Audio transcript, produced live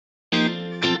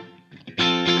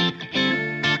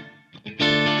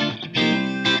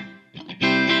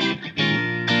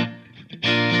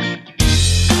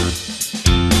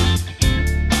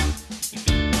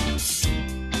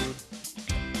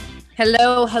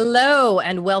Hello, hello,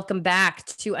 and welcome back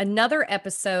to another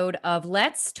episode of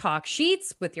Let's Talk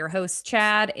Sheets with your hosts,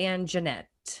 Chad and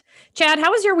Jeanette. Chad,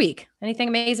 how was your week? Anything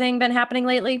amazing been happening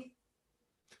lately?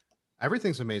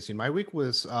 Everything's amazing. My week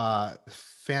was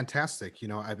fantastic.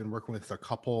 I've been working with a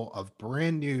couple of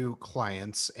brand new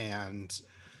clients, and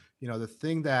the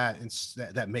thing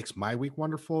that makes my week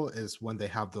wonderful is when they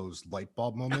have those light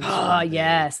bulb moments Oh, when they,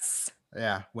 yes.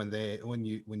 yeah, when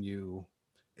you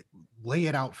lay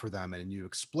it out for them and you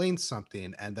explain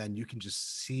something, and then you can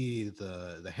just see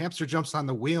the hamster jumps on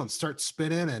the wheel and starts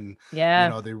spinning, and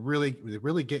Yeah. they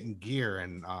really get in gear,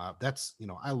 and that's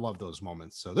I love those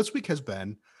moments. So this week has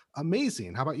been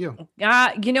amazing. How about you?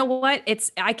 You know what?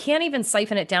 I can't even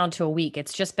siphon it down to a week.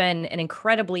 It's just been an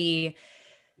incredibly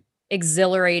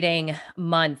exhilarating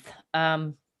month.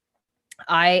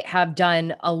 I have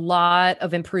done a lot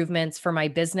of improvements for my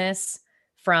business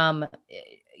from,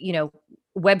 you know,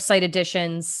 website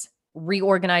additions,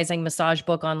 reorganizing Massage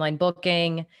Book online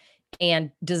booking, and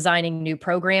designing new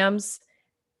programs.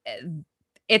 Uh,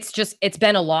 it's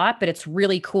been a lot, but it's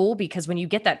really cool because when you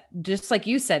get that, just like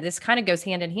you said, this kind of goes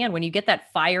hand in hand. When you get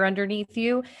that fire underneath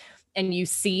you and you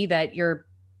see that you're,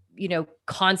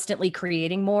 constantly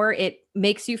creating more, it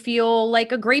makes you feel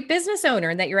like a great business owner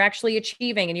and that you're actually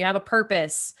achieving and you have a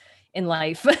purpose in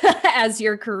life as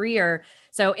your career.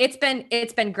 So it's been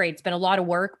great. It's been a lot of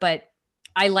work, but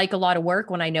I like a lot of work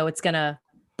when I know it's going to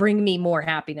bring me more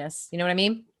happiness. You know what I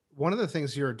mean? One of the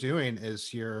things you're doing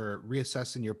is you're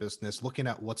reassessing your business, looking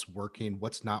at what's working,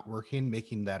 what's not working,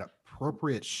 making that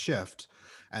appropriate shift,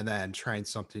 and then trying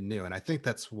something new. And I think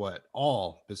that's what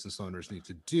all business owners need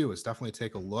to do, is definitely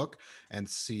take a look and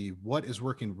see what is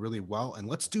working really well, and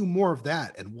let's do more of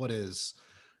that. And what is,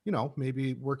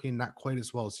 maybe working not quite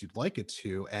as well as you'd like it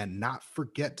to, and not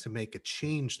forget to make a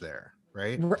change there,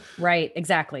 right? Right,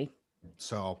 exactly.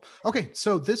 So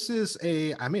this is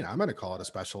I'm going to call it a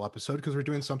special episode because we're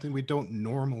doing something we don't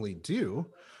normally do.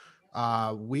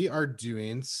 We are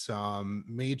doing some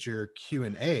major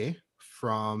Q&A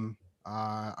from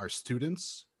our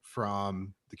students,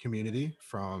 from the community,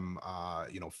 from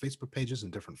Facebook pages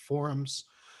and different forums.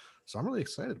 So I'm really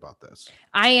excited about this.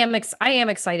 I am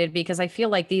excited because I feel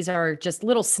like these are just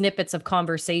little snippets of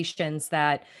conversations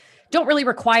that don't really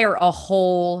require a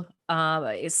whole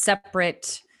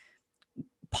separate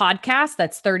podcast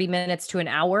that's 30 minutes to an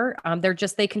hour.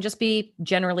 They can just be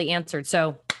generally answered.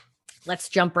 So let's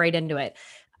jump right into it.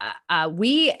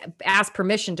 We asked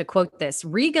permission to quote this.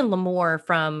 Regan Lamore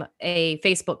from a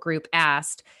Facebook group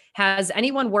asked, "Has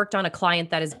anyone worked on a client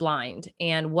that is blind,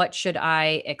 and what should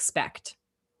I expect?"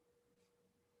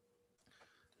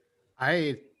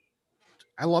 I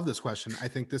I love this question. I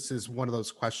think this is one of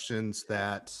those questions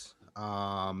that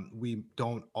we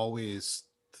don't always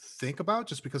think about,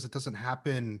 just because it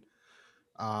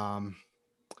um,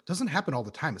 doesn't happen all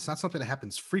the time. It's not something that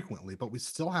happens frequently, but we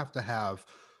still have to have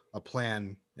a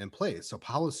plan in place, a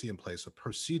policy in place, a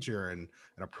procedure, and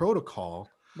a protocol.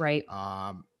 Right.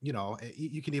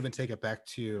 You can even take it back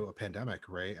to a pandemic,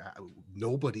 right?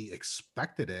 Nobody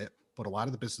expected it, but a lot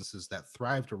of the businesses that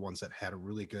thrived are ones that had a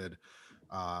really good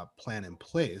plan in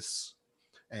place,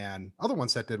 and other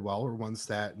ones that did well were ones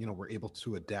that were able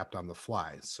to adapt on the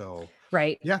fly. So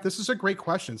Right. yeah, this is a great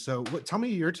question. So tell me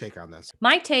your take on this.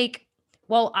 My take,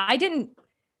 well, I didn't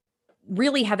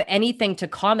really have anything to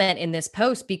comment in this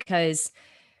post because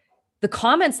the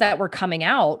comments that were coming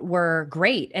out were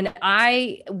great. And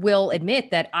I will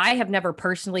admit that I have never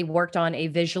personally worked on a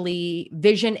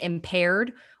vision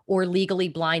impaired or legally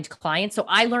blind client. So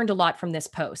I learned a lot from this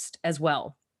post as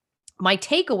well. My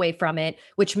takeaway from it,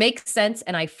 which makes sense,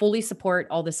 and I fully support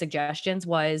all the suggestions,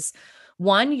 was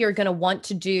one, you're going to want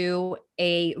to do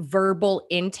a verbal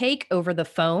intake over the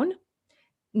phone.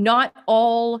 Not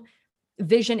all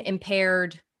vision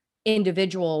impaired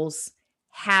individuals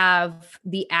have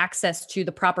the access to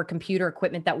the proper computer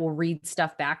equipment that will read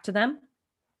stuff back to them.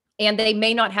 And they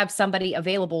may not have somebody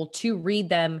available to read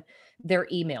them their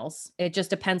emails. It just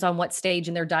depends on what stage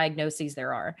in their diagnoses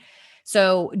there are.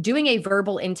 So, doing a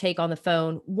verbal intake on the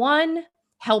phone, one,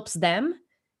 helps them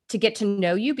to get to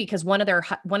know you because one of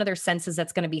their senses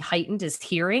that's going to be heightened is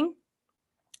hearing.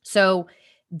 So,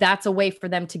 that's a way for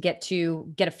them to get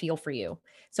a feel for you.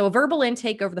 So, a verbal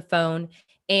intake over the phone,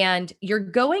 and you're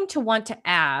going to want to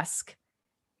ask,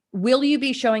 will you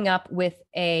be showing up with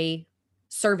a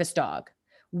service dog?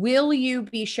 Will you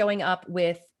be showing up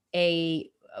with a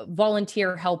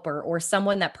volunteer helper or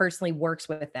someone that personally works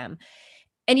with them?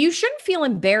 And you shouldn't feel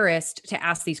embarrassed to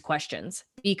ask these questions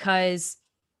because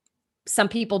some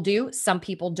people do, some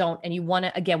people don't. And we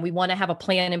want to have a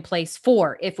plan in place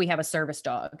for if we have a service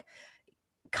dog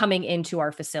coming into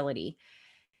our facility.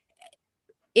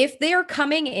 If they're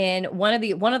coming in, one of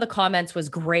the comments was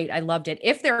great. I loved it.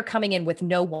 If they're coming in with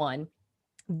no one,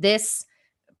 this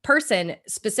person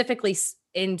specifically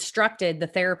instructed the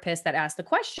therapist that asked the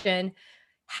question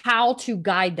how to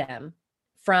guide them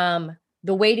from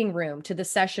the waiting room to the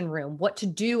session room, what to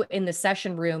do in the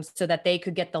session room so that they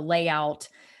could get the layout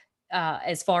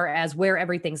as far as where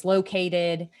everything's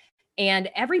located. And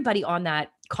everybody on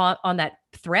that on that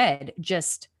thread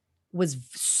just was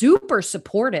super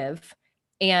supportive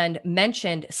and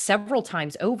mentioned several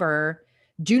times over,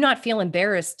 do not feel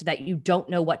embarrassed that you don't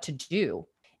know what to do.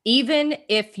 Even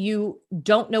if you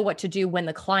don't know what to do when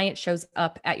the client shows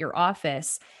up at your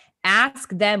office, ask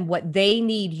them what they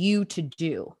need you to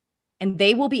do, and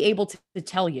they will be able to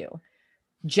tell you.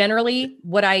 Generally,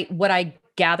 what I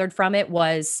gathered from it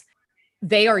was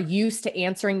they are used to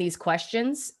answering these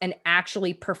questions and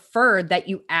actually prefer that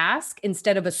you ask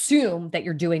instead of assume that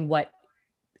you're doing what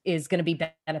is going to be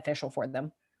beneficial for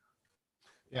them.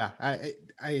 Yeah, I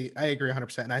agree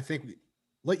 100%. And I think,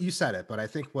 like you said it, but I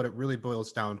think what it really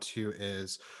boils down to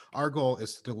is our goal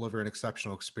is to deliver an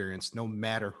exceptional experience no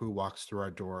matter who walks through our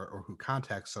door or who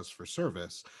contacts us for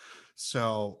service.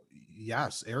 So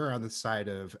yes, err on the side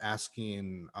of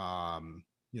asking,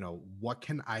 what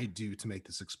can I do to make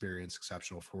this experience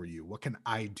exceptional for you? What can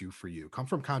I do for you? Come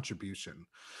from contribution,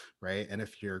 right? And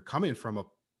if you're coming from a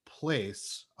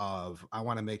place of, I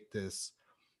want to make this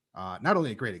not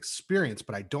only a great experience,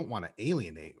 but I don't want to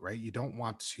alienate, right? You don't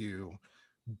want to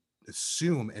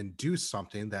assume and do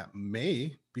something that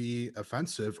may be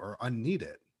offensive or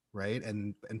unneeded, right?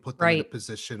 And put them in a Right.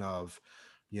 position of,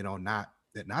 not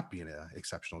it not being an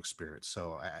exceptional experience.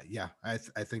 So yeah, I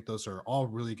think those are all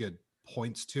really good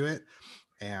points to it.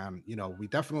 And we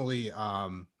definitely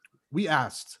we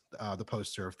asked the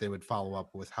poster if they would follow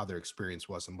up with how their experience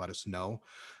was and let us know,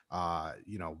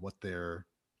 what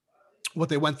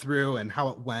they went through and how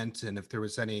it went, and if there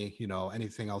was any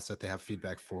anything else that they have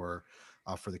feedback for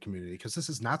the community, because this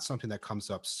is not something that comes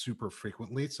up super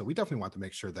frequently. So we definitely want to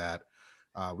make sure that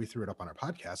we threw it up on our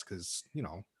podcast, because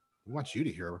we want you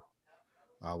to hear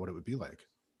what it would be like.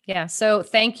 Yeah. So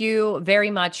thank you very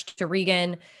much to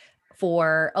Regan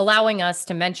for allowing us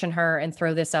to mention her and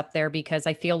throw this up there, because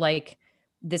I feel like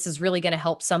this is really going to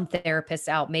help some therapists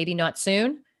out. Maybe not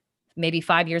soon, maybe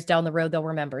 5 years down the road, they'll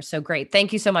remember. So great.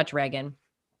 Thank you so much, Regan.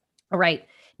 All right.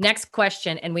 Next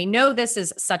question. And we know this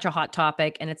is such a hot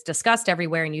topic and it's discussed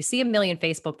everywhere, and you see a million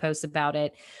Facebook posts about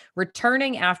it.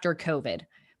 Returning after COVID.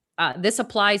 This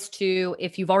applies to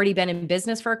if you've already been in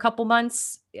business for a couple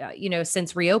months,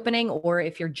 since reopening, or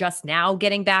if you're just now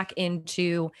getting back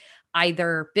into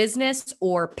either business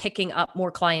or picking up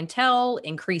more clientele,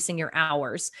 increasing your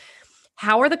hours.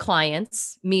 How are the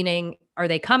clients? Meaning, are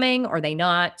they coming? Are they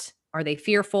not? Are they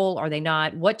fearful? Are they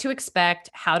not? What to expect?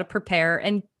 How to prepare?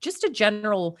 And just a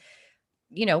general,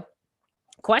 you know,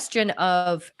 question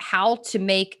of how to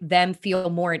make them feel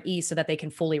more at ease so that they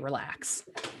can fully relax.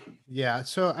 Yeah.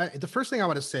 So the first thing I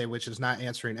want to say, which is not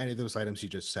answering any of those items you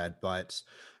just said, but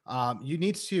you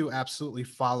need to absolutely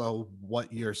follow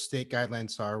what your state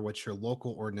guidelines are, what your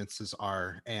local ordinances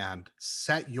are, and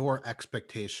set your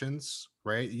expectations.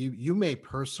 Right. You may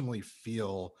personally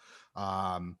feel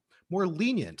more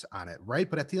lenient on it, right?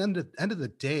 But at the end of the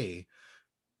day,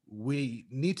 we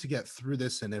need to get through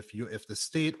this. And if the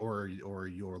state or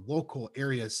your local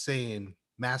area is saying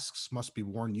masks must be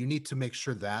worn, you need to make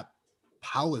sure that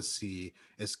policy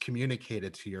is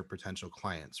communicated to your potential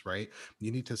clients, right? You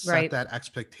need to set Right. that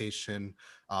expectation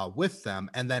with them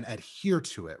and then adhere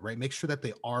to it, right? Make sure that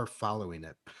they are following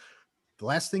it. The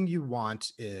last thing you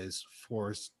want is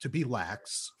to be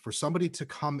lax, for somebody to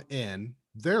come in,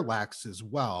 they're lax as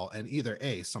well, and either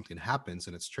A, something happens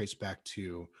and it's traced back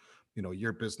to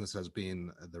your business as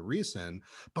being the reason,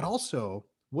 but also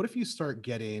what if you start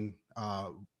getting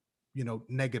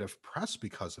negative press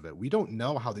because of it? We don't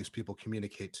know how these people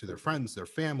communicate to their friends, their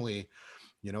family.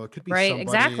 It Right.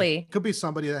 Exactly. could be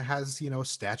somebody that has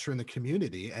stature in the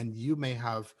community, and you may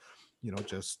have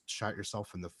just shot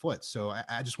yourself in the foot. So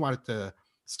I just wanted to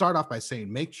start off by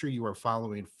saying, make sure you are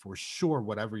following for sure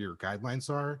whatever your guidelines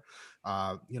are,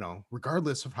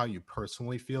 regardless of how you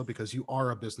personally feel, because you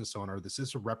are a business owner. This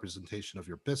is a representation of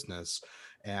your business,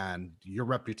 and your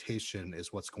reputation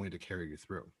is what's going to carry you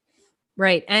through.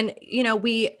 Right. And,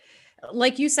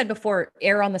 like you said before,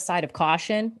 err on the side of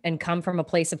caution and come from a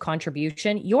place of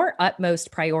contribution. Your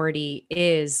utmost priority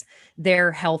is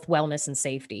their health, wellness, and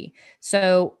safety.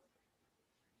 So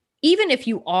even if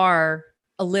you are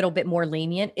a little bit more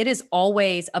lenient, it is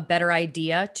always a better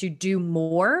idea to do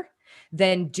more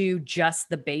than do just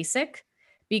the basic,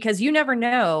 because you never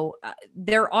know.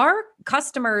 There are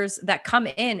customers that come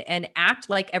in and act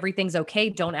like everything's okay,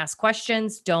 don't ask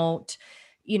questions, don't,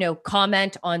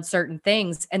 comment on certain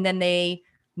things. And then they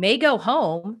may go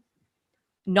home,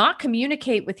 not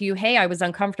communicate with you, hey, I was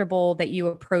uncomfortable that you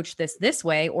approach this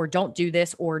way, or don't do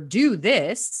this, or do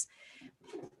this.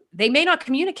 They may not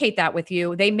communicate that with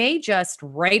you. They may just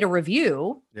write a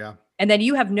review. Yeah. And then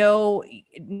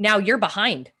now you're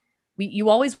behind. You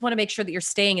always want to make sure that you're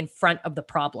staying in front of the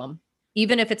problem,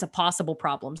 even if it's a possible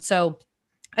problem. So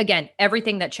again,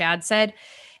 everything that Chad said,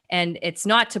 and it's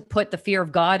not to put the fear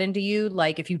of God into you.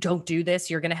 Like, if you don't do this,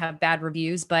 you're going to have bad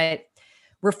reviews, but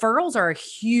referrals are a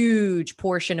huge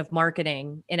portion of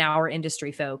marketing in our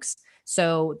industry, folks.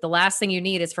 So the last thing you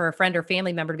need is for a friend or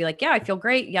family member to be like, yeah, I feel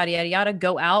great, yada, yada, yada.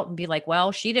 Go out and be like,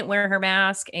 well, she didn't wear her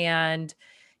mask and,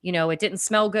 it didn't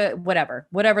smell good,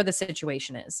 whatever the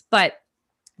situation is. But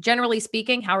generally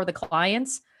speaking, how are the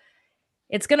clients?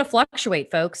 It's going to fluctuate,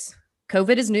 folks.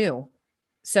 COVID is new.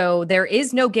 So there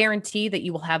is no guarantee that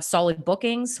you will have solid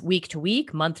bookings week to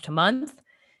week, month to month.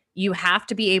 You have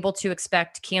to be able to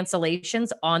expect cancellations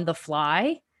on the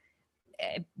fly,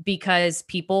 because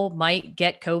people might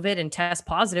get COVID and test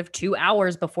positive 2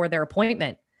 hours before their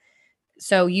appointment.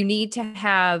 So you need to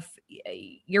have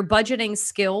your budgeting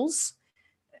skills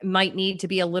might need to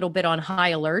be a little bit on high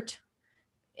alert,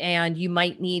 and you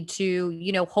might need to,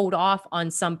 hold off on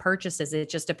some purchases. It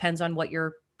just depends on what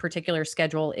your particular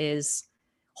schedule is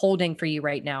holding for you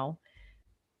right now.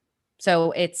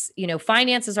 So it's,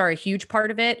 finances are a huge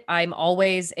part of it. I'm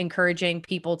always encouraging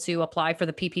people to apply for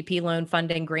the PPP loan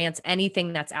funding, grants,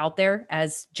 anything that's out there,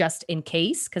 as just in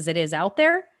case, because it is out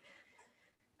there.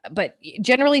 But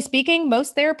generally speaking,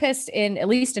 most therapists, at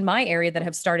least in my area that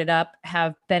have started up,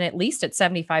 have been at least at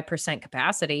 75%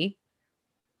 capacity,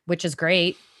 which is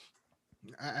great.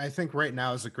 I think right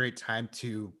now is a great time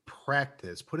to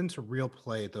practice, put into real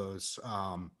play those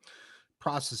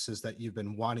processes that you've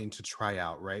been wanting to try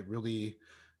out, right? Really,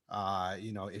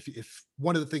 if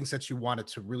one of the things that you wanted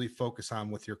to really focus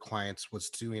on with your clients was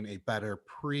doing a better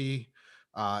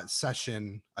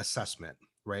session assessment,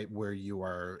 right? Where you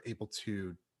are able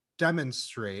to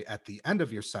demonstrate at the end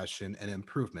of your session an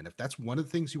improvement. If that's one of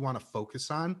the things you want to focus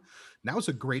on, now is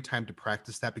a great time to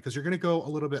practice that, because you're going to go a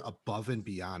little bit above and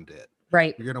beyond it.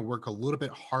 Right. You're going to work a little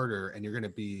bit harder, and you're going to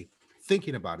be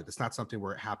thinking about it. It's not something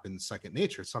where it happens second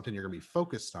nature. It's something you're going to be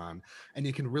focused on, and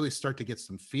you can really start to get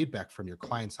some feedback from your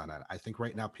clients on it. I think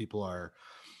right now people are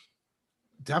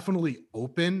definitely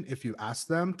open, if you ask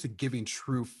them, to giving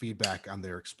true feedback on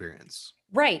their experience.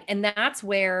 Right. And that's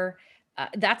where,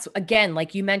 that's again,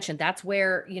 like you mentioned, that's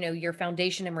where, your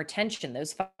foundation and retention,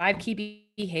 those 5 key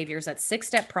behaviors, that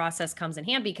 6-step process comes in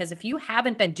hand. Because if you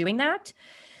haven't been doing that,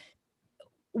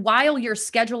 while you're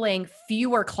scheduling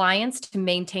fewer clients to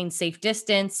maintain safe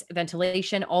distance,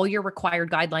 ventilation, all your required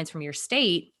guidelines from your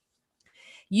state,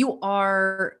 you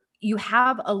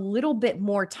have a little bit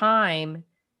more time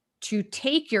to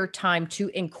take your time to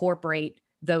incorporate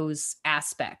those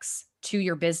aspects to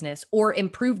your business, or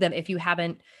improve them if you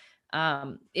haven't,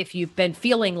 if you've been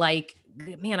feeling like,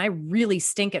 man, I really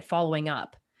stink at following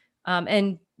up.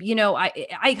 And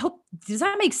I hope, does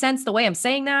that make sense the way I'm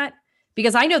saying that?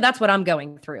 Because I know that's what I'm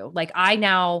going through. Like, I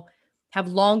now have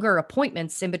longer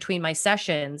appointments in between my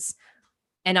sessions,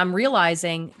 and I'm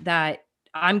realizing that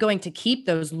I'm going to keep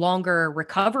those longer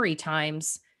recovery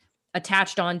times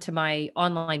attached onto my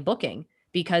online booking,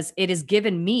 because it has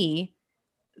given me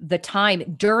the time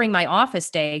during my office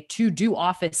day to do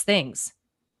office things.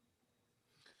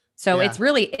 So Yeah. it's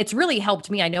really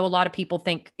helped me. I know a lot of people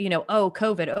think, oh,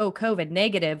 COVID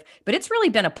negative, but it's really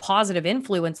been a positive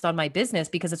influence on my business,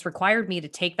 because it's required me to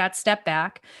take that step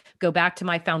back, go back to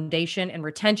my foundation and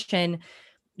retention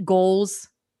goals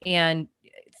and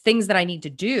things that I need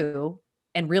to do,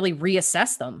 and really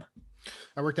reassess them.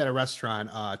 I worked at a restaurant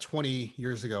 20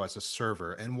 years ago as a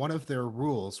server, and one of their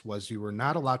rules was you were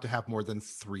not allowed to have more than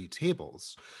 3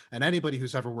 tables. And anybody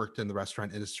who's ever worked in the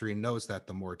restaurant industry knows that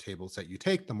the more tables that you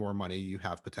take, the more money you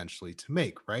have potentially to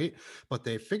make, right? But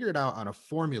they figured out on a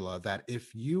formula that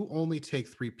if you only take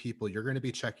 3 people, you're going to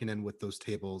be checking in with those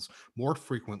tables more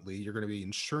frequently. You're going to be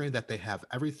ensuring that they have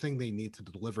everything they need to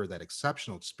deliver that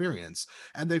exceptional experience.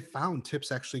 And they found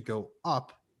tips actually go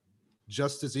up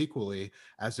just as equally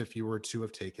as if you were to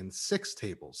have taken 6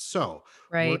 tables. So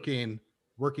Right. working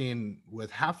working with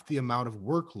half the amount of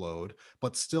workload,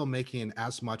 but still making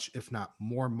as much, if not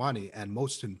more money. And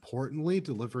most importantly,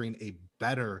 delivering a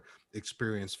better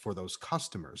experience for those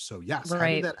customers. So yes,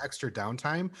 having Right. that extra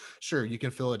downtime, sure, you can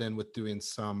fill it in with doing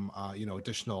some,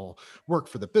 additional work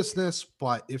for the business.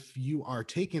 But if you are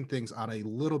taking things on a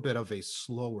little bit of a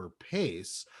slower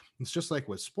pace, it's just like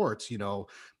with sports,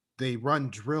 they run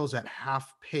drills at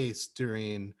half pace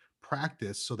during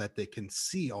practice so that they can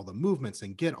see all the movements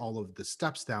and get all of the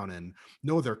steps down and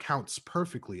know their counts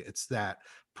perfectly. It's that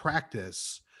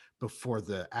practice before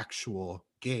the actual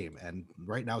game. And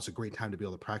right now is a great time to be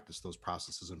able to practice those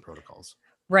processes and protocols.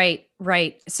 Right,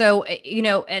 right. So,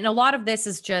 and a lot of this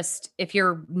is just if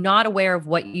you're not aware of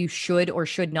what you should or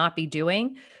should not be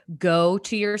doing, go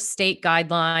to your state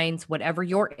guidelines, whatever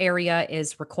your area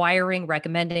is requiring,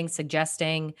 recommending,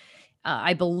 suggesting.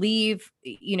 I believe,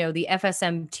 the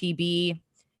FSMTB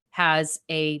has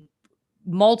a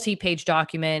multi-page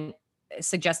document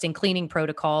suggesting cleaning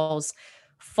protocols.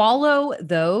 Follow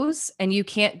those and you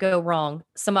can't go wrong.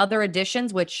 Some other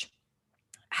additions, which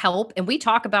help, and we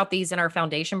talk about these in our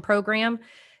foundation program,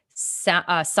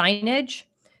 signage,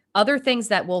 other things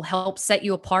that will help set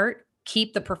you apart,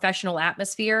 keep the professional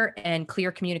atmosphere and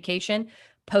clear communication,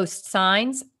 post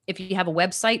signs. If you have a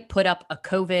website, put up a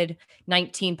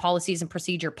COVID-19 policies and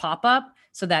procedure pop-up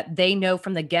so that they know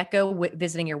from the get-go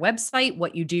visiting your website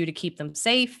what you do to keep them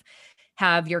safe.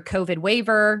 Have your COVID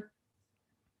waiver.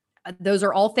 Those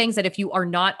are all things that if you are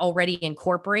not already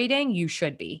incorporating, you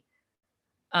should be.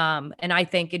 And I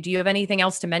think, do you have anything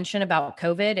else to mention about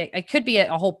COVID? It could be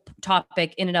a whole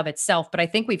topic in and of itself, but I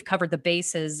think we've covered the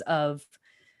bases of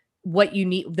what you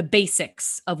need, the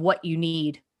basics of what you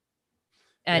need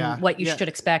and Yeah. what you Yeah. should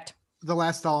expect. The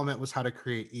last element was how to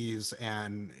create ease.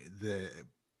 And the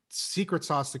secret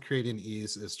sauce to creating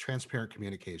ease is transparent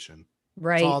communication. That's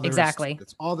Right. all there is. Exactly.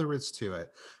 That's all there is to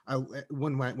it.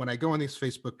 When I go on these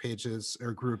Facebook pages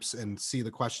or groups and see the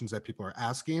questions that people are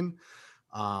asking,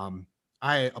 um,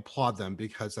 I applaud them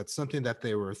because that's something that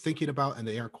they were thinking about and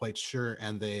they aren't quite sure.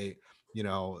 And they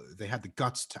had the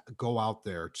guts to go out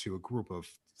there to a group of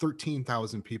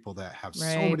 13,000 people that have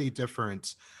so Right. many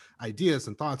different ideas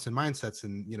and thoughts and mindsets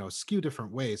and, skew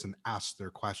different ways and ask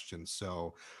their questions.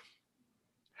 So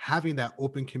having that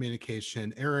open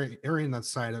communication, erring on the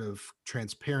side of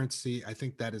transparency, I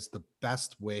think that is the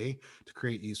best way to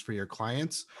create ease for your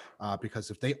clients. Because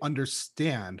if they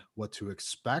understand what to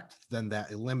expect, then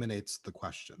that eliminates the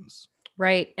questions.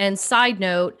 Right. And side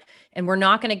note, and we're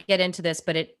not going to get into this,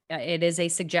 but it is a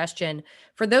suggestion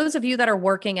for those of you that are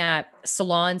working at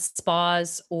salons,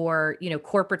 spas, or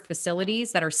corporate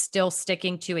facilities that are still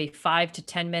sticking to a 5 to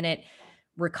 10 minute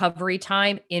recovery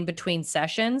time in between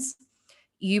sessions.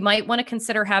 You might want to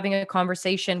consider having a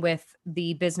conversation with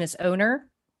the business owner.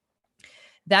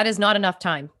 That is not enough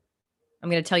time. I'm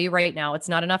going to tell you right now, it's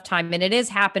not enough time. And it is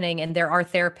happening. And there are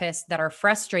therapists that are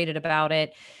frustrated about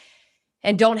it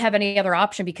and don't have any other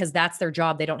option because that's their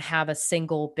job. They don't have a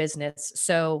single business.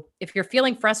 So if you're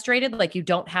feeling frustrated, like you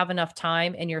don't have enough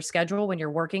time in your schedule when you're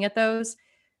working at those,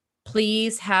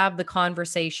 please have the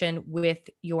conversation with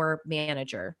your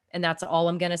manager. And that's all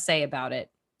I'm going to say about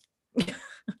it.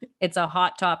 It's a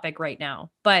hot topic right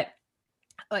now, but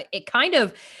it kind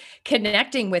of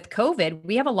connecting with COVID,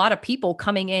 we have a lot of people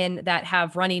coming in that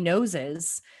have runny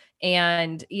noses,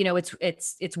 and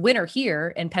it's winter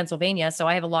here in Pennsylvania, so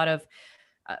I have a lot of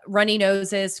runny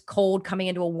noses, cold coming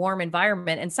into a warm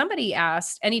environment. And somebody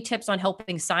asked any tips on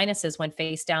helping sinuses when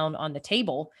face down on the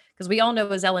table, because we all know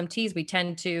as LMTs we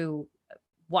tend to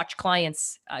watch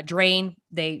clients drain.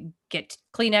 They get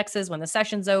Kleenexes when the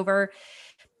session's over.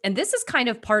 And this is kind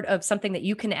of part of something that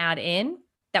you can add in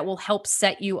that will help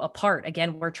set you apart.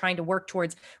 Again, we're trying to work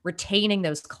towards retaining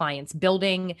those clients,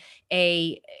 building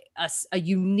a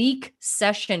unique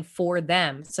session for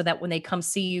them so that when they come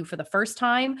see you for the first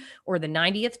time or the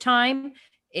 90th time,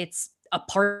 it's a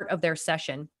part of their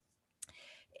session.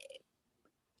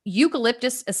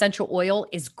 Eucalyptus essential oil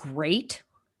is great.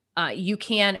 You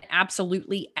can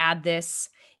absolutely add this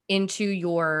into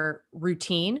your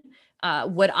routine.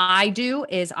 What I do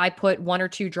is I put 1 or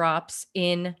 2 drops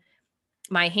in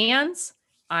my hands.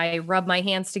 I rub my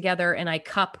hands together and I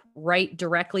cup right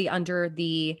directly under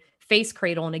the face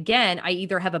cradle. And again, I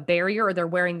either have a barrier or they're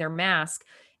wearing their mask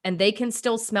and they can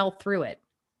still smell through it.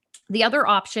 The other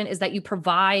option is that you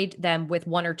provide them with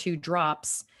 1 or 2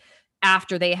 drops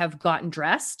after they have gotten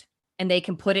dressed and they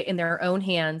can put it in their own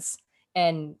hands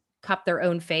and cup their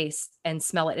own face and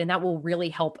smell it. And that will really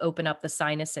help open up the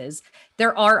sinuses.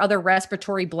 There are other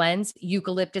respiratory blends.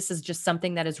 Eucalyptus is just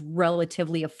something that is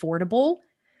relatively affordable.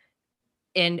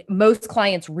 And most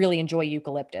clients really enjoy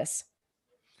eucalyptus.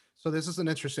 So this is an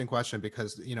interesting question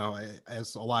because,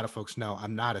 as a lot of folks know,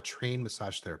 I'm not a trained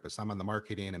massage therapist. I'm on the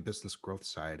marketing and business growth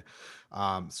side.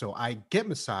 So I get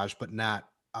massage, but not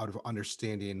out of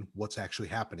understanding what's actually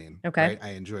happening, Okay. right? I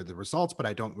enjoy the results, but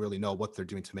I don't really know what they're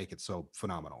doing to make it so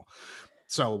phenomenal.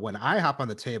 So when I hop on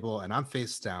the table and I'm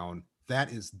face down,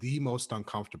 that is the most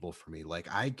uncomfortable for me. Like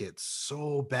I get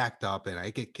so backed up and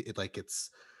like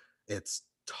it's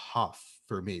tough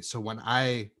for me. So when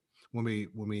we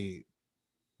when we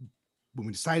when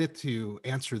we decided to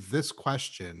answer this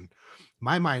question,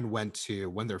 my mind went to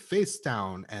when they're face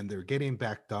down and they're getting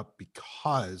backed up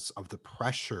because of the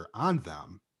pressure on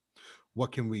them.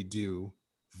 What can we do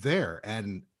there?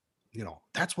 And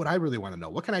that's what I really want to know.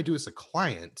 What can I do as a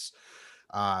client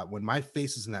when my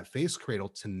face is in that face cradle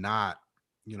to not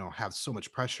have so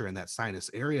much pressure in that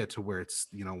sinus area to where it's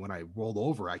when I roll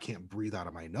over I can't breathe out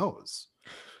of my nose.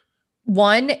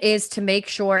 One is to make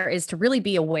sure is to really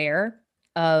be aware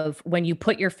of when you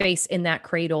put your face in that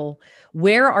cradle,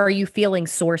 where are you feeling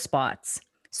sore spots?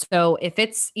 So if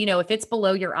it's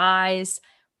below your eyes,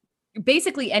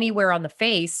 basically anywhere on the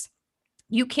face,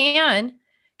 you can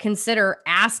consider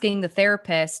asking the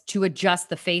therapist to adjust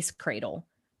the face cradle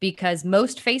because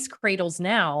most face cradles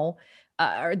now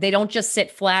they don't just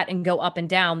sit flat and go up and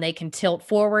down. They can tilt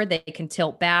forward, they can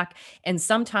tilt back, and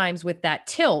sometimes with that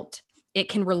tilt, it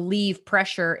can relieve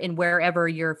pressure in wherever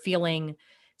you're feeling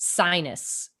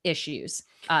sinus issues.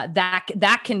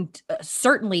 That can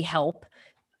certainly help.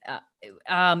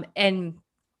 Uh, and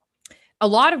a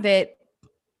lot of it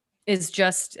is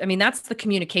just, I mean, that's the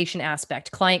communication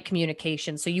aspect, client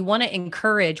communication. So you want to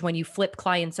encourage when you flip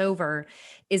clients over,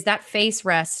 is that face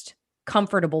rest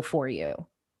comfortable for you?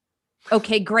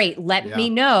 Okay, great. Let Yeah. me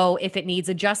know if it needs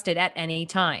adjusted at any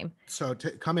time. So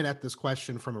coming at this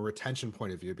question from a retention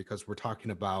point of view, because we're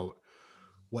talking about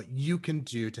what you can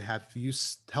do to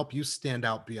help you stand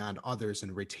out beyond others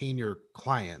and retain your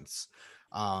clients.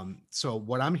 So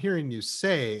what I'm hearing you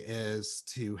say is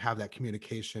to have that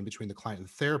communication between the client and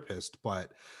the therapist,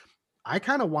 but I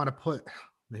kind of want to put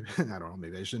maybe I don't know,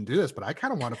 maybe I shouldn't do this, but I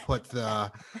kind of want to put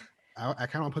I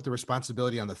kind of want to put the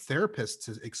responsibility on the therapist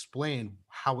to explain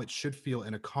how it should feel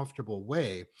in a comfortable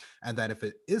way. And that if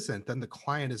it isn't, then the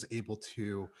client is able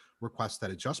to request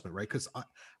that adjustment, right? Because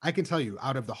I can tell you,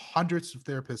 out of the hundreds of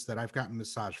therapists that I've gotten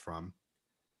massage from,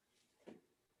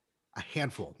 a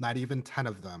handful, not even 10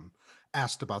 of them,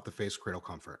 asked about the face cradle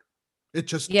comfort.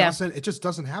 Yeah. It just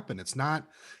doesn't happen. It's not,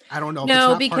 I don't know if it's No,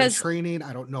 not part of because training.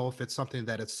 I don't know if it's something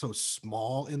that it's so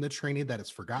small in the training that it's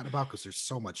forgotten about because there's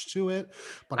so much to it.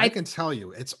 But I I can tell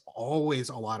you, it's always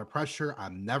a lot of pressure.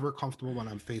 I'm never comfortable when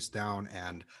I'm face down.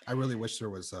 And I really wish there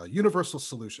was a universal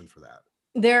solution for that.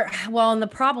 there well, and the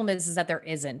problem is that there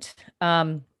isn't.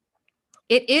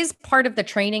 It is part of the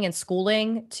training and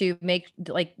schooling to make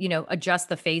like, adjust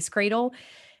the face cradle.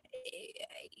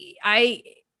 I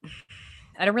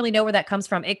I don't really know where that comes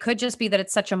from. It could just be that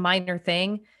it's such a minor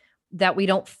thing that we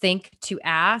don't think to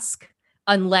ask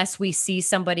unless we see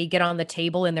somebody get on the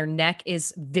table and their neck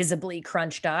is visibly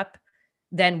crunched up.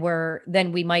 Then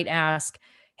we might ask,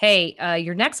 "Hey,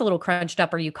 your neck's a little crunched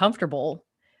up. Are you comfortable?"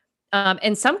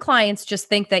 And some clients just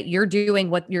think that you're doing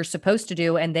what you're supposed to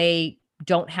do, and they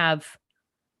don't have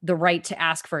the right to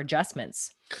ask for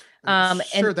adjustments. And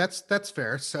Sure, that's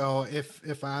fair. So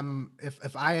if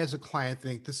I as a client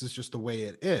think this is just the way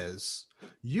it is,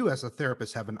 you as a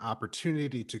therapist have an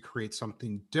opportunity to create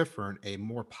something different, a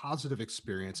more positive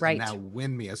experience, and now right.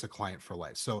 win me as a client for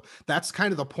life. So that's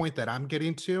kind of the point that I'm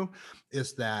getting to,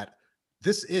 is that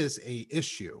this is a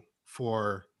issue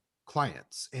for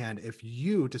clients. And if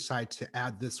you decide to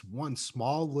add this one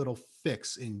small little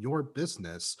fix in your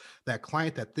business, that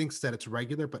client that thinks that it's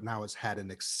regular but now has had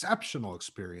an exceptional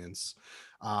experience,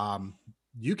 um,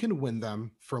 you can win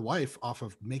them for life off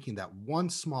of making that one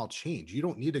small change. You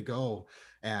don't need to go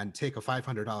and take a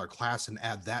 $500 class and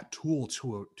add that tool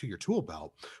to your tool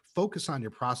belt. Focus on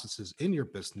your processes in your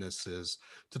businesses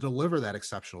to deliver that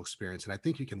exceptional experience. And I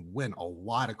think you can win a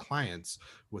lot of clients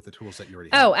with the tools that you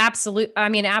already Oh, have. absolutely. I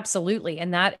mean, absolutely.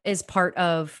 And that is part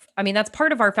of, I mean, that's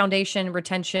part of our foundation,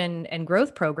 retention, and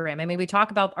growth program. I mean, we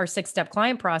talk about our 6 step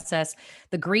client process,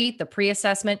 the greet, the pre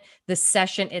assessment, the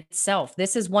session itself.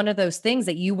 This is one of those things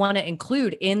that you want to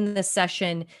include in the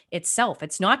session itself.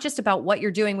 It's not just about what you're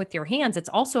doing with your hands, it's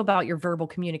also about your verbal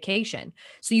communication.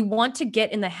 So you want to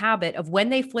get in the habit of when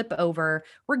they flip over,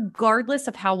 regardless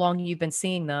of how long you've been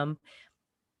seeing them,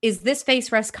 is this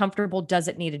face rest comfortable? Does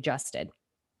it need adjusted?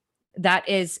 That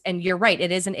is, and you're right,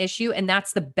 it is an issue. And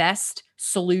that's the best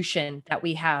solution that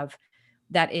we have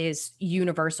that is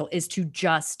universal is to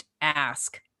just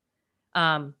ask.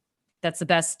 Um, that's the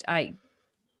best.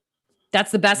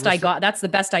 That's the best We're I sta- got. That's the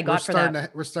best I got for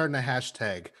that. we're starting a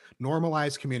hashtag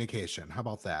normalize communication. How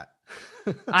about that?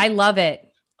 I love it.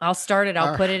 I'll start it. I'll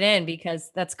All put it in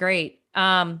because that's great.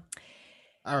 all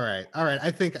right.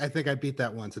 I think I beat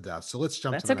that one to death. So let's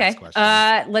jump to That's the next okay.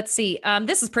 question. Let's see.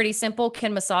 This is pretty simple.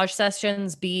 Can massage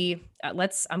sessions be, I'm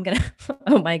going to,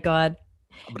 oh my God.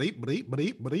 Bleep, bleep,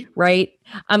 bleep, bleep. Right.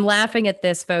 I'm laughing at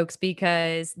this, folks,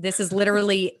 because this is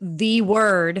literally the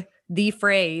word, the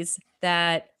phrase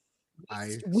that I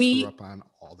screw we up on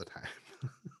all the time.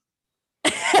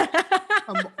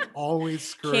 I'm always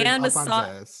screwing can up on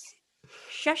massage this.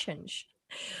 sessions.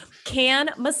 Can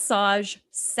massage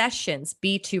sessions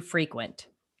be too frequent?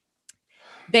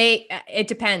 It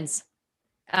depends.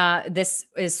 This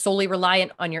is solely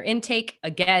reliant on your intake.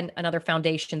 Again, another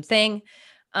foundation thing.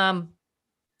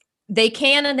 They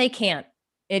can and they can't.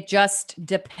 It just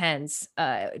depends.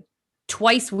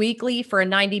 Twice weekly for a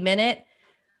 90-minute,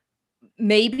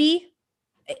 maybe,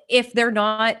 if they're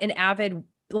not an avid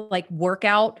like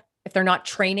workout, if they're not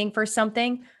training for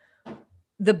something.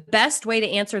 The best way to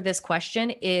answer this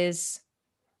question is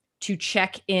to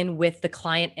check in with the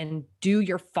client and do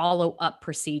your follow-up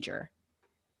procedure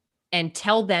and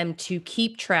tell them to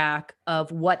keep track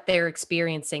of what they're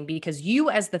experiencing, because you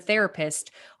as the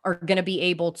therapist are going to be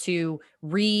able to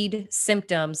read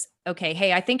symptoms. Okay,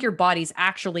 hey, I think your body's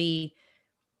actually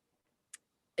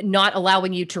not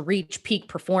allowing you to reach peak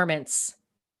performance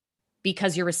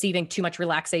because you're receiving too much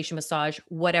relaxation massage,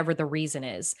 whatever the reason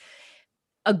is.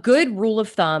 A good rule of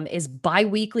thumb is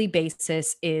bi-weekly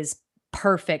basis is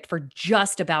perfect for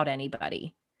just about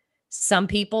anybody. Some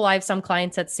people, I have some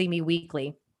clients that see me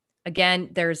weekly.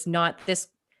 Again, this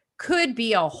could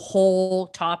be a whole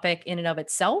topic in and of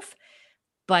itself,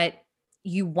 but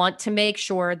you want to make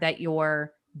sure that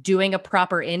you're doing a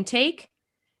proper intake,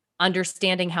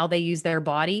 understanding how they use their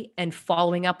body, and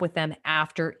following up with them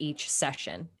after each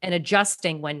session and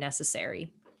adjusting when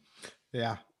necessary.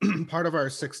 Yeah. Part of our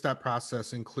 6-step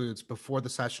process includes before the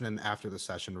session and after the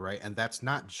session, right? And that's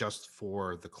not just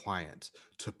for the client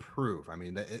to prove. I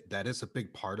mean, that is a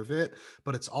big part of it,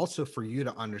 but it's also for you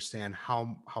to understand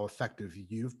how effective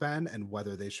you've been and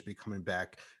whether they should be coming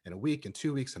back in a week, in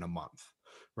 2 weeks, in a month,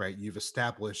 right? Um, you've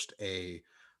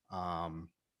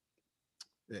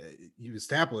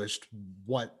established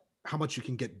how much you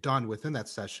can get done within that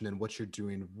session and what you're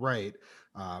doing right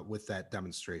with that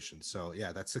demonstration. So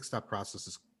yeah, that 6-step process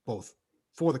is both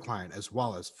for the client as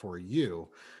well as for you.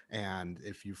 And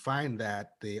if you find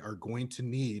that they are going to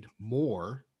need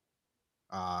more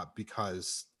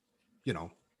because,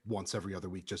 once every other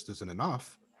week just isn't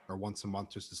enough, or once a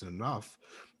month just isn't enough,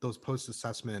 those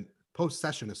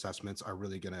post-session assessments are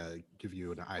really going to give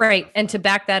you an idea. Right. And to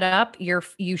back that up,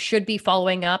 you should be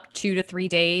following up 2 to 3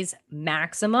 days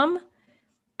maximum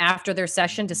after their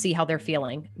session to see how they're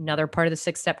feeling. Another part of the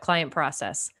 6-step client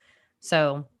process.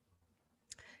 So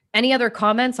any other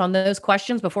comments on those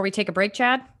questions before we take a break,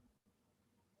 Chad?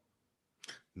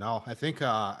 No, I think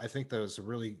those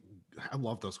really, I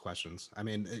love those questions. I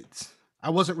mean, I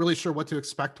wasn't really sure what to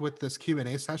expect with this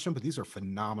Q&A session, but these are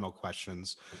phenomenal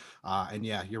questions. And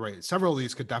yeah, you're right. Several of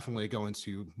these could definitely go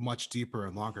into much deeper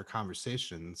and longer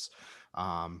conversations.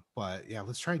 But yeah,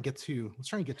 let's try and get to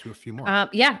a few more.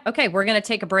 Yeah. Okay. We're going to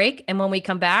take a break. And when we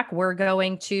come back, we're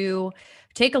going to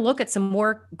take a look at some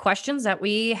more questions that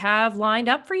we have lined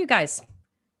up for you guys.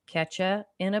 Catch you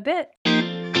in a bit.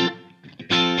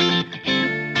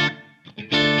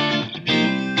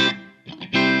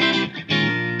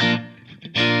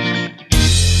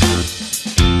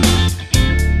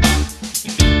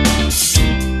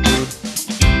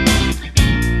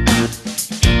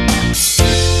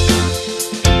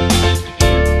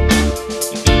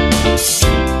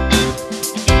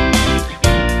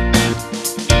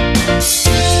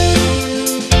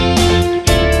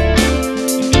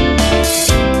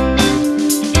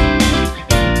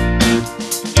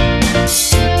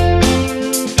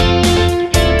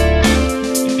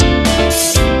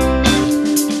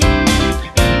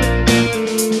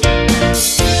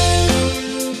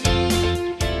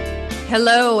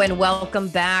 Hello and welcome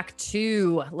back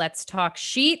to Let's Talk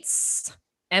Sheets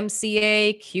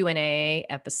MCA Q&A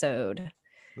episode.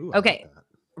 Ooh, okay. I like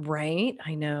Right.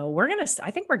 I know.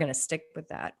 I think we're going to stick with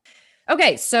that.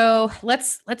 Okay. So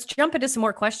let's jump into some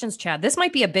more questions, Chad. This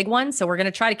might be a big one. So we're going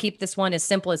to try to keep this one as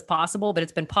simple as possible, but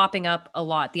it's been popping up a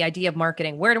lot. The idea of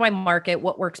marketing. Where do I market?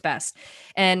 What works best?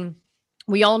 And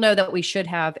we all know that we should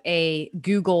have a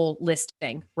Google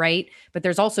listing, right? But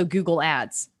there's also Google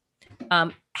ads.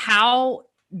 How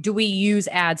do we use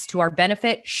ads to our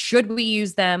benefit? Should we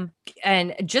use them?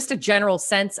 And just a general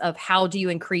sense of how do you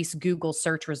increase Google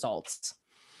search results?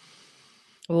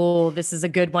 Oh, this is a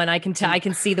good one. I can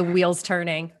see the wheels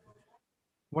turning.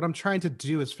 What I'm trying to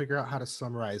do is figure out how to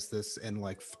summarize this in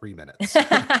like 3 minutes.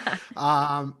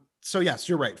 So yes,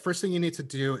 you're right. First thing you need to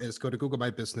do is go to Google My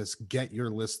Business, get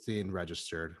your listing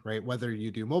registered, right? Whether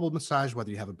you do mobile massage, whether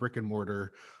you have a brick and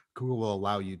mortar, Google will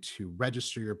allow you to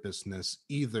register your business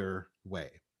either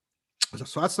way.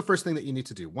 So that's the first thing that you need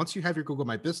to do. Once you have your Google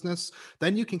My Business,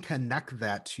 then you can connect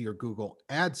that to your Google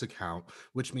Ads account,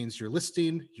 which means your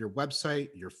listing, your website,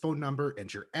 your phone number,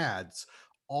 and your ads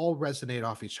all resonate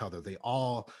off each other. They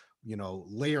all,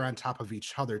 layer on top of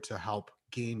each other to help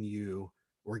gain you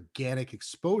organic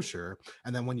exposure.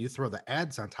 And then when you throw the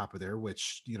ads on top of there,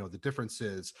 which, the difference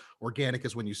is organic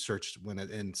is when you search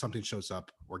and something shows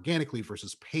up organically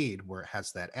versus paid where it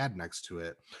has that ad next to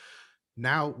it.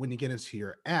 Now when you get into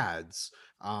your ads,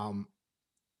 um,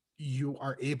 you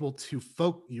are able to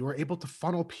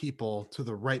funnel people to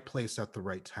the right place at the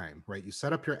right time, right? You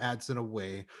set up your ads in a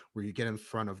way where you get in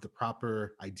front of the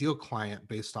proper ideal client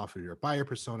based off of your buyer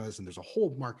personas. And there's a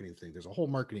whole marketing thing, there's a whole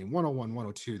marketing 101,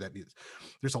 102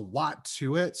 there's a lot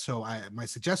to it. So my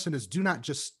suggestion is do not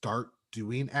just start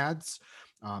doing ads.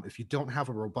 If you don't have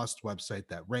a robust website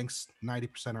that ranks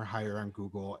 90% or higher on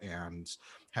Google and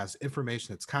has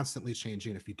information that's constantly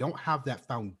changing, if you don't have that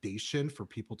foundation for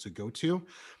people to go to,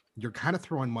 you're kind of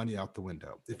throwing money out the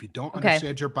window. If you don't Okay.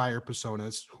 understand your buyer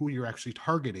personas, who you're actually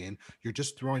targeting, you're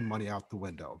just throwing money out the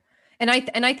window. And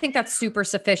I think that's super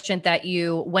sufficient that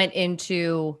you went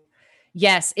into,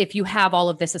 yes, if you have all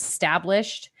of this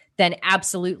established, then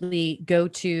absolutely go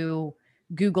to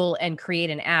Google and create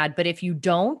an ad. But if you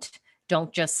don't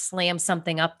just slam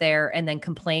something up there and then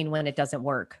complain when it doesn't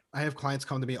work. I have clients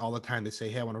come to me all the time. They say,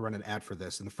 hey, I want to run an ad for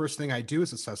this. And the first thing I do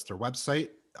is assess their website,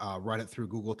 run it through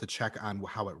Google to check on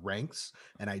how it ranks.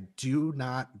 And I do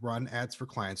not run ads for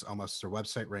clients unless their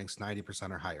website ranks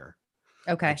 90% or higher.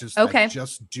 I Okay. just I Okay.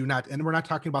 just do not, and we're not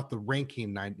talking about the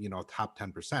ranking top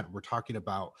 10%. We're talking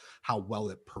about how well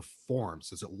it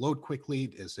performs. Does it load quickly?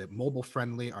 Is it mobile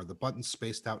friendly? Are the buttons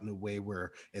spaced out in a way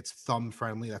where it's thumb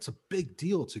friendly? That's a big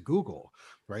deal to Google,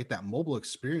 right? That mobile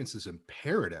experience is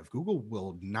imperative. Google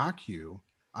will knock you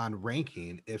on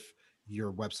ranking if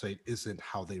your website isn't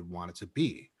how they want it to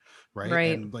be, right?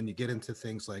 Right. And when you get into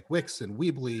things like Wix and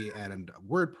Weebly and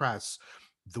WordPress,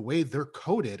 the way they're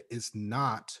coded is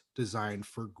not designed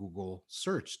for Google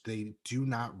search. They do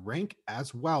not rank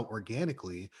as well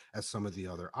organically as some of the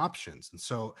other options. And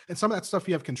some of that stuff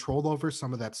you have control over,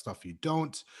 some of that stuff you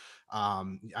don't.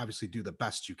 Obviously, do the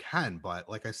best you can. But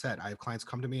like I said, I have clients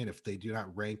come to me, and if they do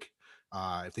not rank,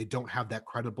 if they don't have that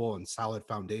credible and solid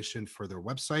foundation for their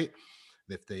website,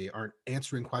 if they aren't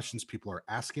answering questions people are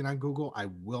asking on Google, I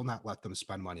will not let them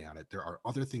spend money on it. There are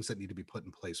other things that need to be put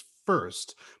in place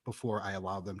first before I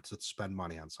allow them to spend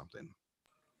money on something.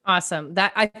 Awesome.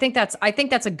 I think that's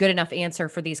a good enough answer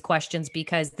for these questions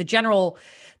because the general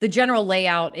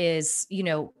layout is,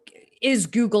 is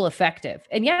Google effective?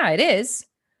 And yeah, it is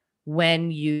when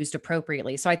used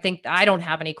appropriately. So I think I don't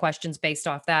have any questions based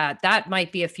off that. That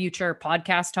might be a future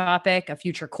podcast topic, a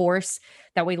future course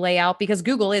that we lay out because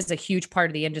Google is a huge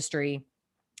part of the industry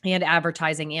and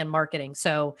advertising and marketing.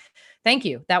 So thank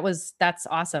you. That's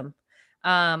awesome.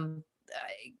 Um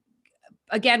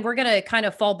Again, we're going to kind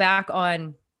of fall back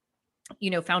on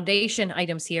foundation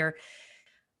items here.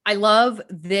 I love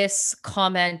this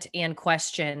comment and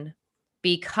question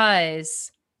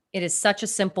because it is such a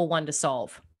simple one to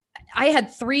solve. I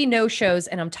had 3 no-shows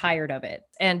and I'm tired of it.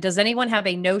 And does anyone have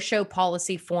a no-show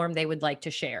policy form they would like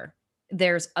to share?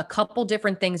 There's a couple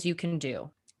different things you can do.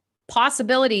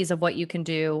 Possibilities of what you can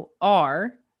do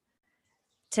are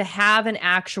to have an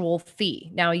actual fee.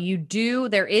 Now the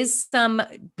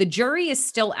jury is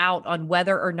still out on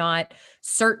whether or not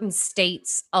certain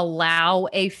states allow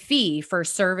a fee for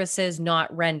services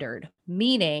not rendered.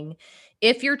 Meaning,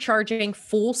 if you're charging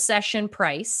full session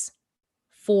price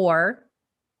for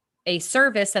a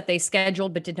service that they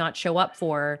scheduled but did not show up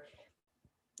for,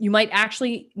 you might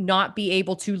actually not be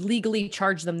able to legally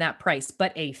charge them that price.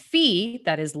 But a fee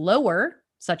that is lower,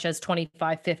 such as $25,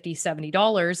 $50,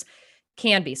 $70,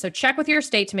 can be. So check with your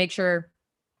state to make sure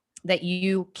that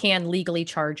you can legally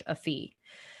charge a fee.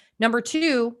 Number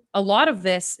 2, a lot of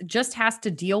this just has to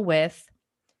deal with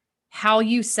how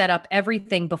you set up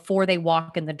everything before they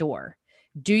walk in the door.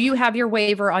 Do you have your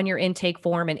waiver on your intake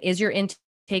form? And is your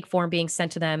intake form being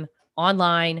sent to them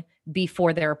online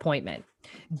before their appointment?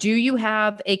 Do you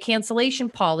have a cancellation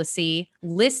policy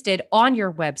listed on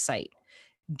your website?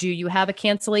 Do you have a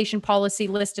cancellation policy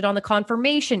listed on the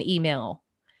confirmation email?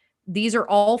 These are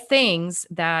all things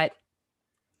that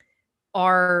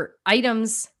are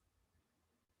items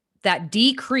that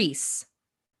decrease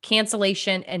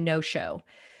cancellation, and no show.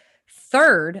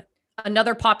 Third,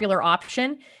 another popular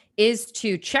option is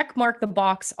to check mark the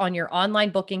box on your online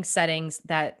booking settings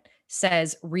that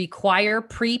says require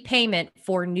prepayment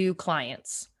for new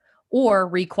clients or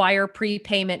require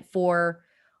prepayment for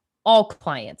all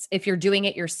clients. If you're doing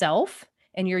it yourself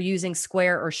and you're using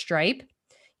Square or Stripe,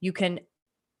 you can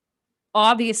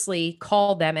obviously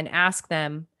call them and ask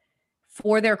them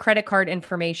for their credit card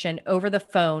information over the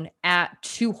phone at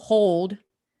to hold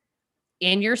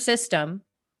in your system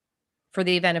for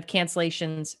the event of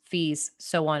cancellations, fees,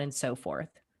 so on and so forth.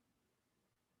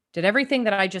 Did everything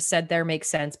that I just said there make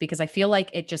sense? Because I feel like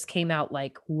it just came out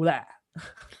like, blah.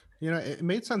 It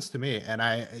made sense to me, and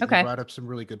you Okay. brought up some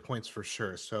really good points for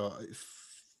sure. So,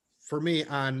 for me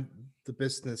on the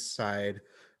business side,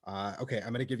 okay, I'm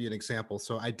going to give you an example.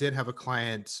 So, I did have a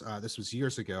client. This was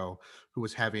years ago, who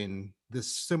was having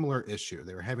this similar issue.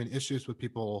 They were having issues with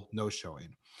people no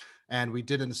showing, and we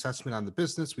did an assessment on the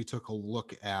business. We took a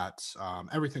look at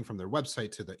everything from their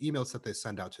website to the emails that they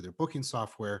send out to their booking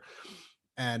software.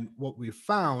 And what we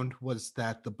found was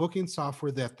that the booking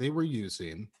software that they were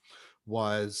using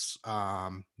was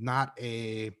not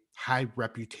a high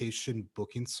reputation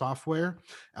booking software.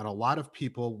 And a lot of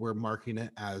people were marking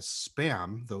it as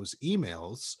spam, those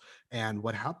emails. And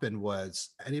what happened was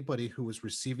anybody who was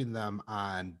receiving them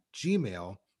on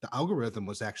Gmail, the algorithm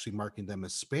was actually marking them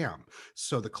as spam.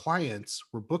 So the clients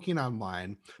were booking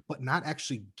online, but not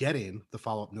actually getting the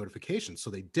follow up notification. So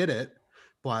they did it,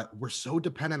 but we're so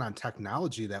dependent on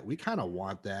technology that we kind of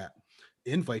want that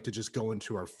invite to just go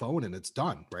into our phone and it's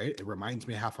done, right? It reminds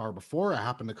me a half hour before I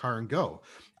hop in the car and go.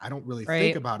 I don't really think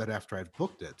Right. about it after I've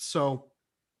booked it. So,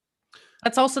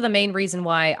 That's also the main reason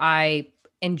why I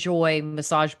enjoy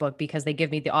Massage Book because they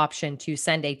give me the option to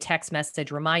send a text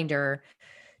message reminder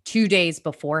 2 days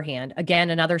beforehand. Again,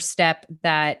 another step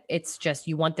that it's just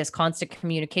you want this constant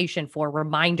communication for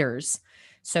reminders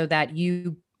so that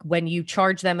when you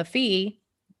charge them a fee,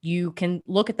 you can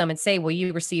look at them and say, well,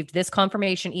 you received this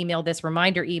confirmation email, this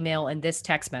reminder email, and this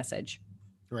text message.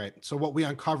 right. So what we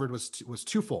uncovered was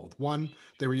twofold. One,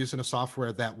 they were using a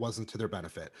software that wasn't to their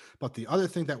benefit. But the other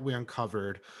thing that we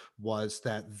uncovered was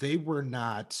that they were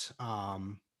not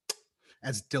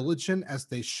as diligent as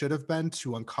they should have been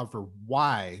to uncover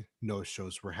why no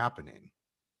shows were happening.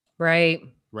 Right.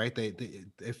 Right?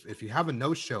 If you have a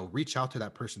no show, reach out to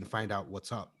that person to find out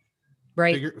what's up.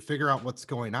 Right. Figure out what's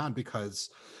going on, because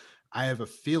I have a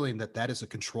feeling that that is a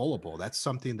controllable. That's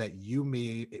something that you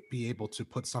may be able to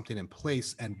put something in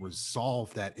place and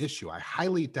resolve that issue. I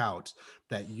highly doubt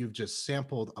that you've just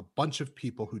sampled a bunch of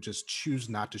people who just choose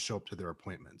not to show up to their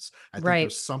appointments. I think Right.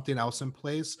 there's something else in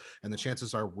place, and the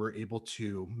chances are we're able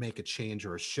to make a change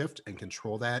or a shift and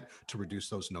control that to reduce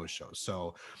those no-shows.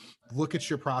 So look at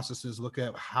your processes, look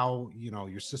at how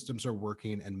your systems are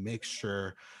working, and make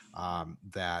sure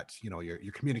that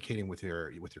you're communicating with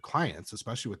your clients,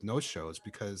 especially with no shows.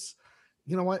 Because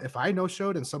you know what, if I no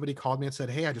showed and somebody called me and said,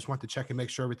 hey, I just want to check and make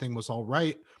sure everything was all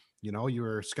right, you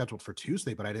were scheduled for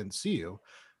Tuesday but I didn't see you,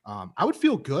 I would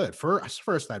feel good.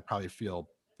 First I'd probably feel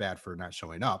bad for not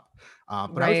showing up, but I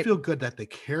would Right. feel good that they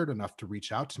cared enough to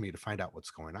reach out to me to find out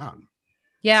what's going on.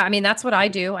 Yeah, I mean, that's what I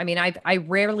do. I mean, I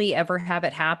rarely ever have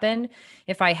it happen.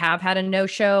 If I have had a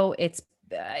no-show, it's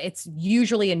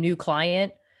usually a new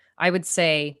client. I would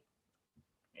say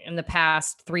in the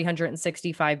past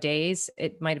 365 days,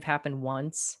 it might have happened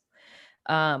once.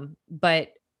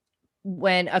 But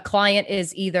when a client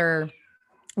is either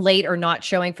late or not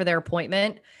showing for their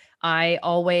appointment, I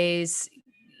always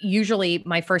usually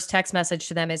my first text message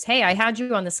to them is, "Hey, I had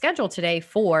you on the schedule today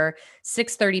for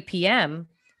 6:30 p.m.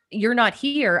 You're not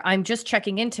here. I'm just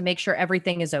checking in to make sure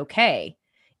everything is okay."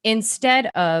 Instead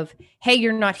of, "Hey,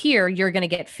 you're not here. You're going to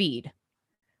get feed."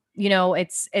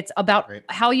 It's about Right.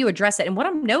 how you address it. And what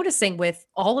I'm noticing with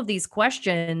all of these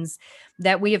questions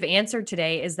that we have answered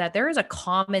today is that there is a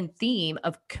common theme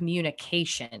of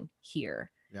communication here.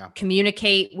 Yeah.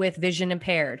 Communicate with vision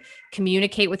impaired,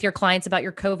 communicate with your clients about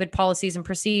your COVID policies and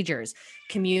procedures,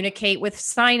 communicate with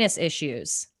sinus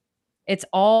issues. It's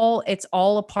all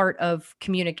a part of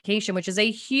communication, which is a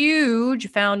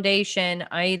huge foundation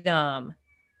item.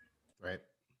 Right.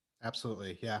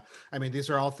 Absolutely. Yeah. I mean, these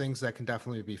are all things that can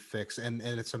definitely be fixed. And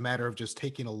it's a matter of just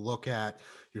taking a look at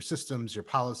your systems, your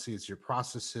policies, your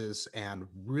processes, and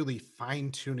really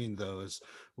fine tuning those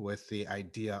with the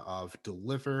idea of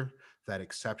deliver that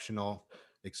exceptional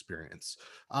experience.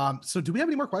 So do we have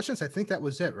any more questions? I think that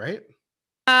was it, right?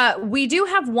 We do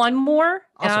have one more.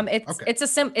 Awesome. It's Okay.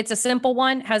 it's a simple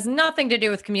one. Has nothing to do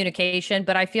with communication,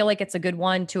 but I feel like it's a good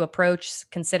one to approach,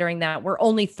 considering that we're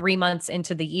only 3 months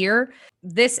into the year.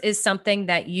 This is something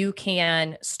that you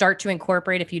can start to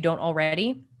incorporate if you don't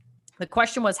already. The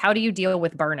question was, how do you deal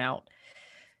with burnout?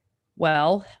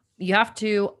 Well, you have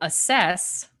to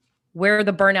assess where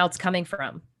the burnout's coming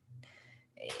from.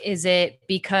 Is it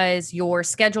because your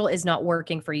schedule is not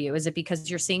working for you? Is it because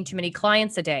you're seeing too many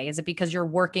clients a day? Is it because you're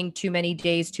working too many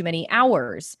days, too many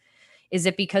hours? Is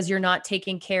it because you're not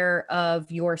taking care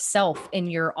of yourself in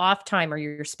your off time or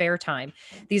your spare time?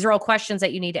 These are all questions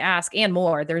that you need to ask, and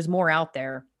more. There's more out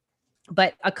there.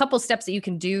 But a couple steps that you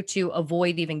can do to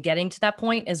avoid even getting to that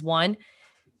point is, one,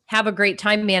 have a great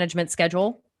time management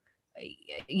schedule.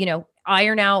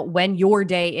 Iron out when your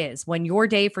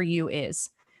day for you is.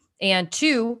 And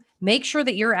two, make sure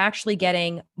that you're actually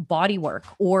getting body work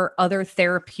or other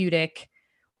therapeutic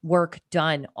work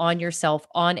done on yourself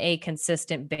on a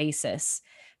consistent basis.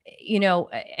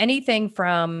 Anything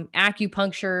from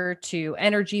acupuncture to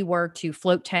energy work to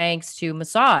float tanks to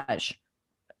massage,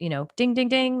 ding, ding,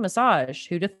 ding, massage,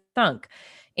 who'da thunk.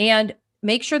 And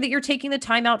make sure that you're taking the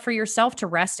time out for yourself to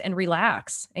rest and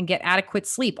relax and get adequate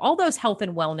sleep. All those health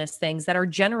and wellness things that are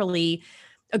generally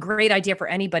a great idea for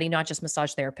anybody, not just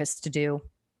massage therapists, to do.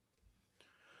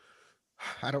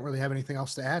 I don't really have anything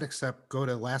else to add except go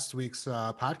to last week's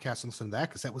podcast and listen to that,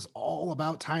 because that was all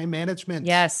about time management.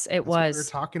 Yes, it That's what we were was.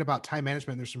 talking about, time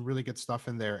management. There's some really good stuff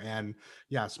in there. And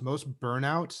yes, most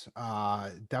burnout,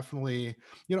 definitely,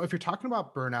 if you're talking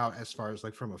about burnout as far as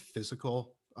like from a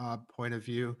physical point of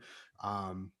view,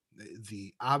 um,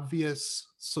 the obvious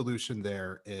solution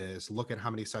there is look at how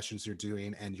many sessions you're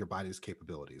doing and your body's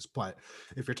capabilities. But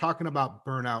if you're talking about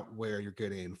burnout where you're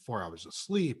getting 4 hours of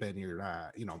sleep and you're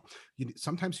not,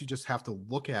 sometimes you just have to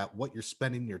look at what you're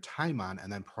spending your time on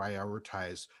and then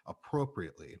prioritize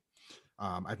appropriately.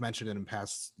 I've mentioned it in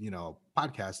past,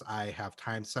 podcasts. I have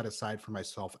time set aside for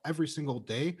myself every single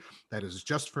day that is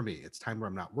just for me. It's time where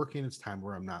I'm not working. It's time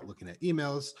where I'm not looking at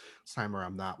emails. It's time where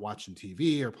I'm not watching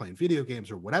TV or playing video games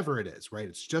or whatever it is, right?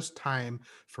 It's just time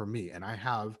for me. And I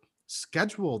have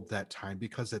scheduled that time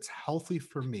because it's healthy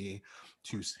for me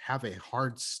to have a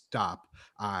hard stop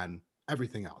on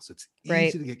everything else. It's easy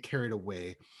Right. to get carried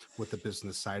away with the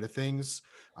business side of things.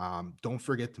 Don't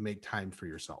forget to make time for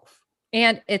yourself.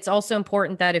 And it's also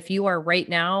important that if you are right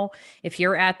now, if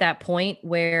you're at that point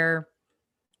where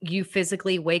you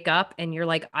physically wake up and you're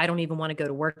like, I don't even want to go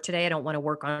to work today, I don't want to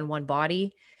work on one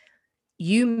body,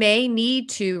 you may need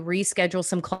to reschedule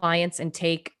some clients and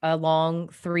take a long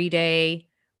 3-day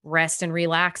rest and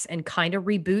relax and kind of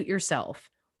reboot yourself.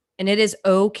 And it is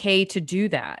okay to do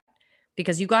that,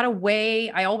 because you got to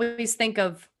weigh. I always think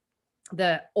of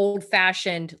the old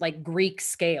fashioned like Greek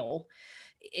scale.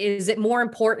 Is it more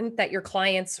important that your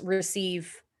clients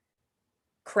receive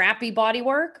crappy body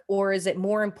work, or is it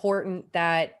more important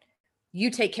that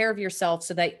you take care of yourself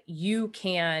so that you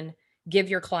can give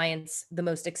your clients the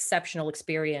most exceptional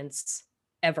experience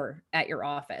ever at your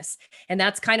office? And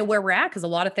that's kind of where we're at, because a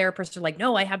lot of therapists are like,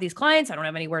 no, I have these clients, I don't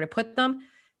have anywhere to put them.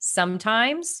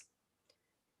 Sometimes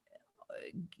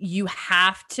you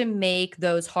have to make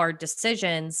those hard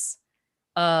decisions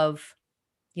of,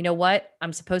 you know what,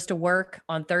 I'm supposed to work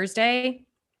on Thursday.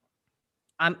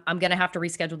 I'm going to have to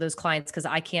reschedule those clients because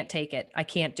I can't take it. I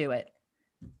can't do it.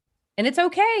 And it's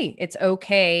okay. It's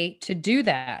okay to do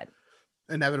that.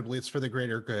 Inevitably, it's for the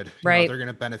greater good. Right. They're going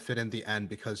to benefit in the end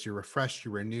because you're refreshed,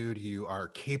 you're renewed, you are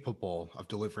capable of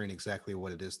delivering exactly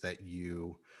what it is that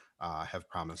you have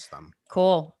promised them.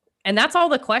 Cool. And that's all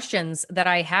the questions that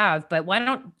I have. But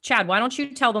Chad, why don't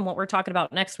you tell them what we're talking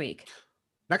about next week?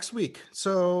 Next week.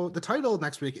 So the title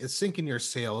next week is Syncing Your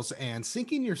Sales. And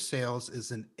syncing your sales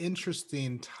is an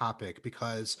interesting topic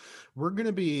because we're going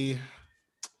to be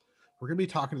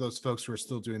talking to those folks who are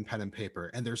still doing pen and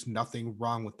paper, and there's nothing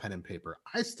wrong with pen and paper.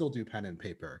 I still do pen and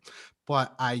paper,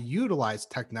 but I utilize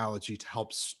technology to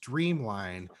help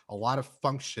streamline a lot of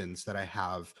functions that I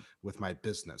have with my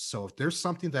business. So if there's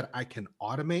something that I can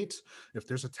automate, if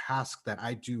there's a task that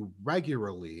I do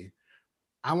regularly,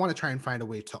 I want to try and find a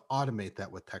way to automate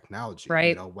that with technology,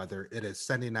 Right. whether it is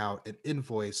sending out an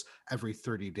invoice every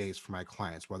 30 days for my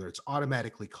clients, whether it's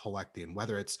automatically collecting,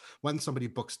 whether it's when somebody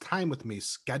books time with me,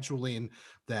 scheduling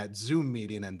that Zoom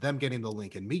meeting and them getting the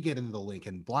link and me getting the link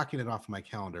and blocking it off my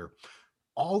calendar.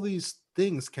 All these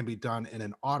things can be done in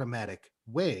an automatic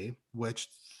way, which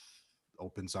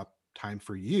opens up time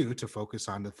for you to focus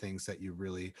on the things that you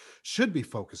really should be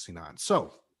focusing on.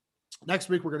 So Next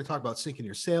week, we're going to talk about syncing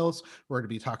your sales. We're going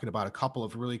to be talking about a couple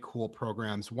of really cool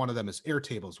programs. One of them is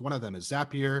Airtables. One of them is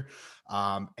Zapier.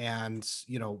 And,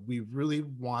 we really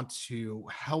want to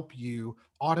help you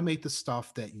automate the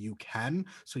stuff that you can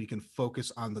so you can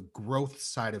focus on the growth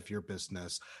side of your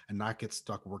business and not get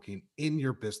stuck working in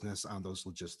your business on those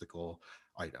logistical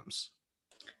items.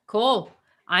 Cool.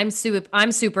 I'm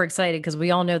super excited because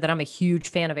we all know that I'm a huge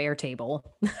fan of Airtable.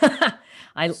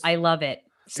 I love it.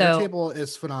 So Airtable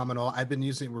is phenomenal.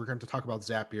 We're going to talk about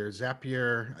Zapier.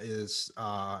 Zapier is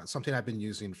something I've been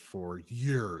using for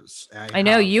years. I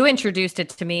know you introduced it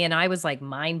to me and I was like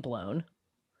mind blown.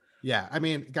 Yeah, I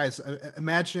mean, guys,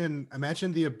 imagine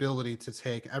the ability to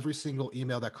take every single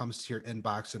email that comes to your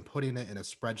inbox and putting it in a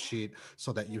spreadsheet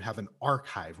so that you have an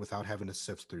archive without having to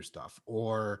sift through stuff.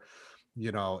 Or,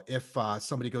 if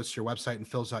somebody goes to your website and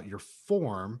fills out your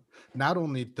form, not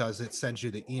only does it send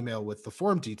you the email with the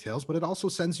form details, but it also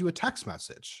sends you a text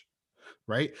message,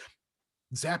 right?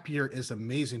 Zapier is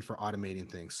amazing for automating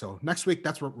things. So next week,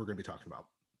 that's what we're going to be talking about.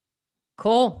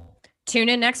 Cool. Tune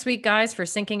in next week, guys, for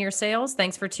syncing your sales.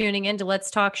 Thanks for tuning in to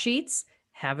Let's Talk Sheets.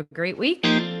 Have a great week.